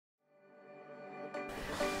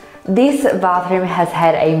This bathroom has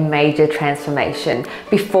had a major transformation.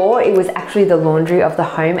 Before, it was actually the laundry of the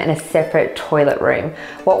home and a separate toilet room.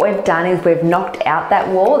 What we've done is we've knocked out that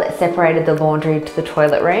wall that separated the laundry to the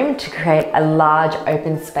toilet room to create a large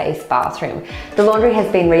open space bathroom. The laundry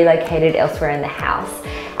has been relocated elsewhere in the house.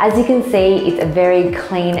 As you can see, it's a very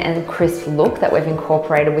clean and crisp look that we've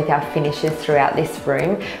incorporated with our finishes throughout this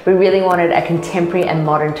room. We really wanted a contemporary and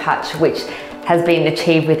modern touch, which has been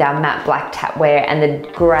achieved with our matte black tapware and the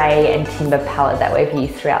grey and timber palette that we've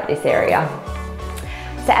used throughout this area.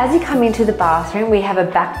 So as you come into the bathroom, we have a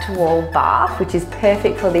back to wall bath, which is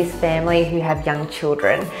perfect for this family who have young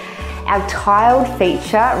children. Our tiled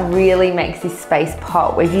feature really makes this space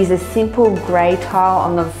pop. We've used a simple grey tile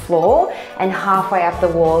on the floor and halfway up the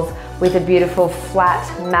walls with a beautiful flat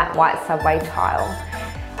matte white subway tile.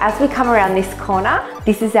 As we come around this corner,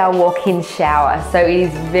 this is our walk-in shower. So it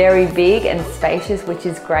is very big and spacious, which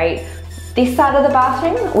is great. This side of the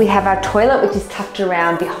bathroom, we have our toilet, which is tucked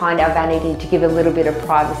around behind our vanity to give a little bit of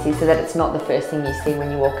privacy so that it's not the first thing you see when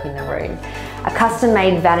you walk in the room. A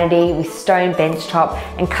custom-made vanity with stone bench top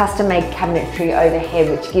and custom-made cabinetry overhead,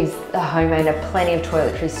 which gives the homeowner plenty of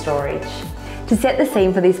toiletry storage. To set the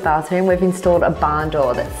scene for this bathroom, we've installed a barn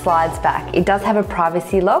door that slides back. It does have a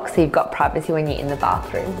privacy lock, so you've got privacy when you're in the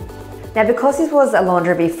bathroom. Now, because this was a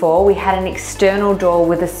laundry before, we had an external door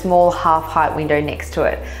with a small half-height window next to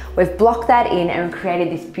it. We've blocked that in and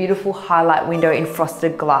created this beautiful highlight window in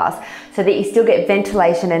frosted glass so that you still get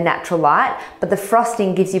ventilation and natural light, but the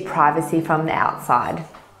frosting gives you privacy from the outside.